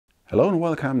Hello and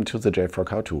welcome to the JFrog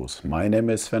HowTos. My name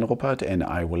is Sven Ruppert and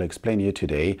I will explain you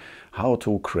today how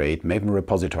to create Maven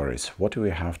repositories. What do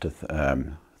you have to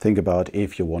think about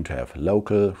if you want to have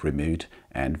local, remote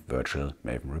and virtual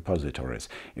Maven repositories?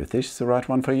 If this is the right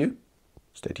one for you,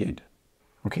 stay tuned.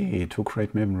 Okay, to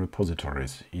create Maven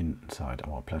repositories inside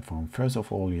our platform, first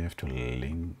of all you have to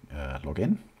log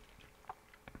in.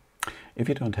 If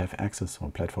you don't have access to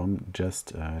our platform,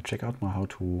 just check out my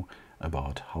how-to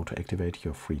about how to activate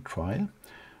your free trial,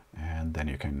 and then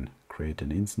you can create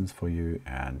an instance for you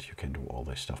and you can do all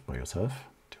this stuff by yourself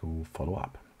to follow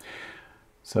up.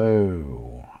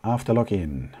 So after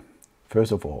login,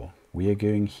 first of all, we are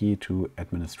going here to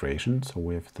administration. So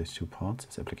we have these two parts,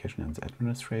 this application and the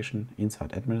administration.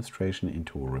 Inside administration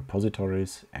into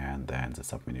repositories and then the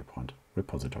submenu point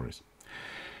repositories.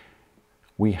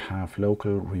 We have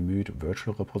local, remote,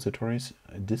 virtual repositories.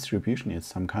 Distribution is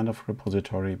some kind of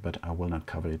repository, but I will not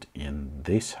cover it in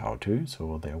this how-to.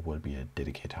 So there will be a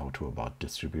dedicated how-to about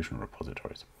distribution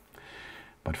repositories.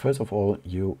 But first of all,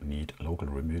 you need local,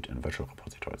 remote and virtual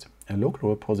repositories. A local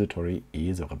repository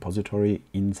is a repository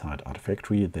inside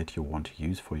Artifactory that you want to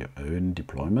use for your own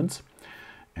deployments,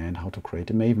 and how to create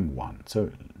a Maven one.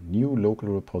 So new local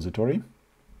repository,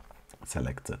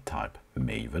 select the type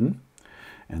Maven.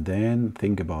 And then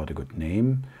think about a good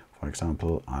name. For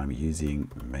example, I'm using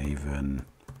Maven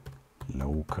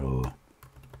local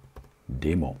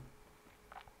demo.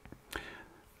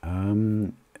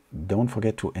 Don't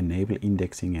forget to enable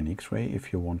indexing in X-ray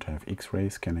if you want to have X-ray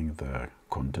scanning the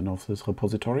content of this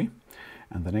repository.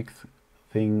 And the next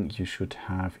thing you should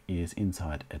have is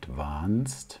inside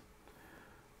advanced.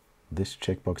 This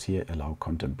checkbox here allow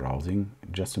content browsing,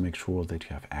 just to make sure that you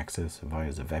have access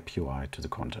via the web UI to the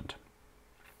content.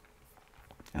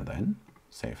 And then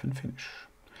save and finish.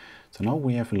 So now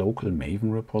we have a local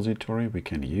Maven repository we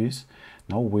can use.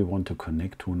 Now we want to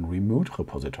connect to a remote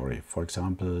repository, for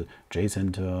example,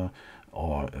 JCenter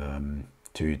or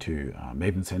to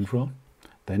Maven Central.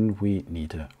 Then we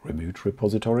need a remote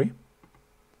repository.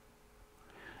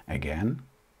 Again,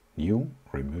 new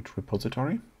remote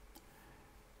repository.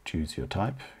 Choose your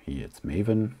type. Here it's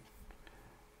Maven.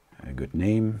 A good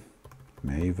name,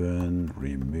 Maven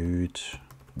remote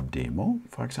demo,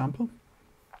 for example.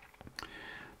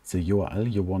 The URL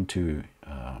you want to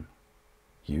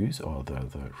use, or the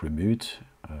remote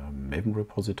Maven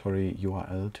repository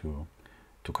URL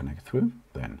to connect through,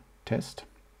 then test.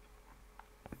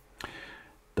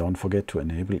 Don't forget to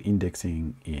enable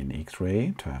indexing in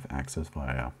X-ray to have access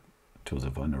to the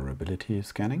vulnerability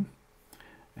scanning.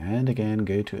 And again,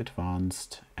 go to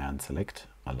advanced and select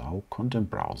allow content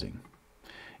browsing.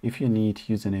 If you need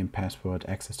username, password,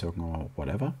 access token or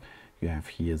whatever, you have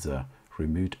here the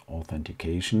remote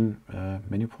authentication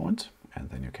menu point, and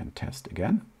then you can test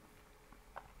again.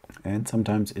 And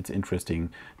sometimes it's interesting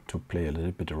to play a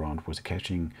little bit around with the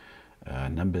caching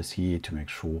numbers here to make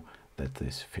sure that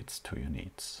this fits to your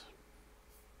needs.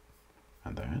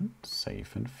 And then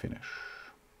save and finish.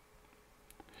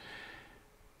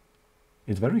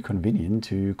 It's very convenient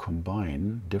to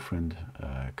combine different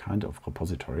kind of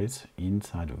repositories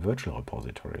inside a virtual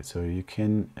repository. So you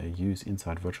can use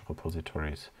inside virtual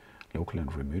repositories local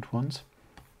and remote ones.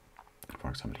 For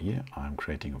example, here I'm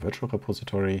creating a virtual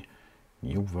repository,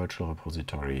 new virtual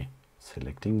repository,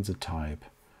 selecting the type,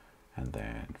 and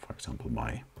then, for example,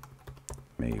 my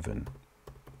Maven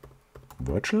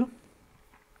virtual.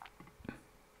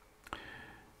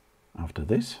 After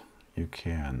this, you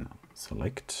can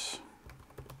select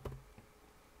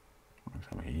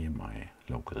here my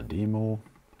local demo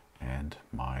and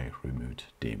my remote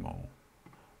demo.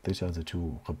 These are the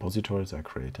two repositories I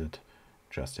created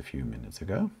just a few minutes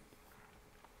ago.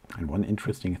 And one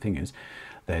interesting thing is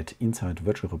that inside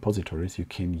virtual repositories you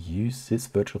can use this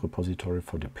virtual repository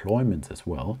for deployments as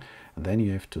well. And then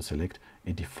you have to select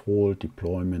a default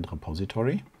deployment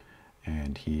repository,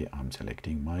 and here I'm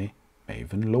selecting my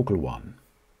Maven local one.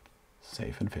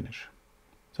 Save and finish.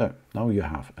 So now you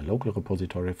have a local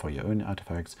repository for your own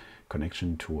artifacts,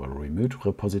 connection to a remote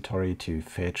repository to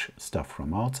fetch stuff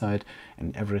from outside,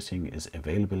 and everything is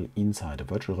available inside a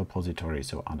virtual repository,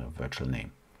 so under a virtual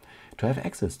name. To have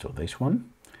access to this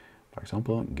one, for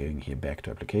example, going here back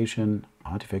to application,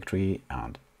 Artifactory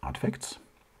and artifacts,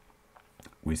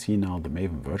 we see now the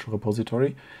Maven virtual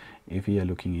repository. If we are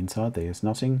looking inside, there is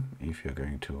nothing. If you're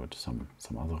going to some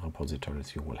other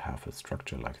repositories, you will have a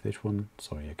structure like this one,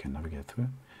 so you can navigate through.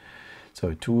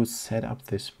 So to set up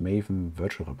this Maven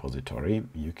virtual repository,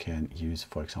 you can use,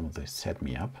 for example, the set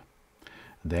me up.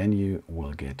 Then you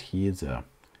will get here the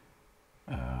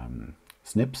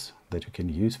snips that you can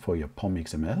use for your POM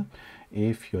XML.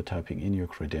 If you're typing in your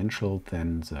credential,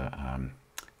 then the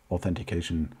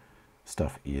authentication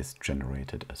stuff is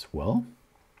generated as well.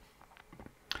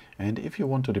 And if you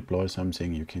want to deploy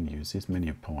something, you can use this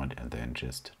menu point and then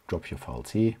just drop your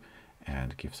files here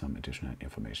and give some additional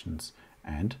informations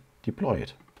and deploy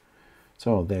it.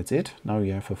 So that's it. Now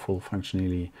you have a full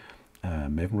functionally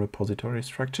Maven repository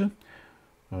structure.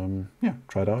 Yeah,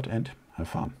 try it out and have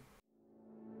fun.